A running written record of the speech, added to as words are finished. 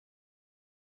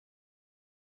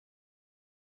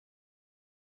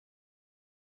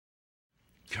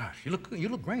Gosh, you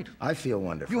look great. I feel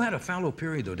wonderful. You had a fallow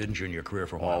period, though, didn't you, in your career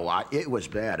for a while? Oh, it was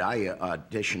bad. I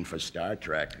auditioned for Star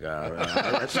Trek.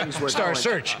 Things were Star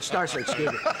Search. Star Search,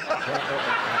 excuse me.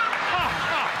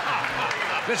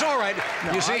 It's all right.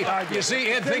 No, you see,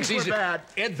 Ed thinks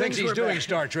he's doing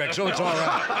Star Trek, so it's all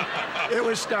right. It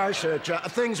was Star Search.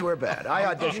 Things were bad.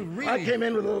 I auditioned. Really? I came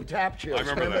in with a little tap chills. I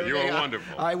remember that. You were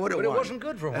wonderful. I would have But won. it wasn't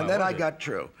good for a while, And then was I it? got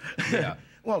through. Yeah.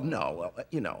 Well, no.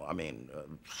 Well, I mean,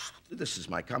 this is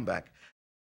my comeback.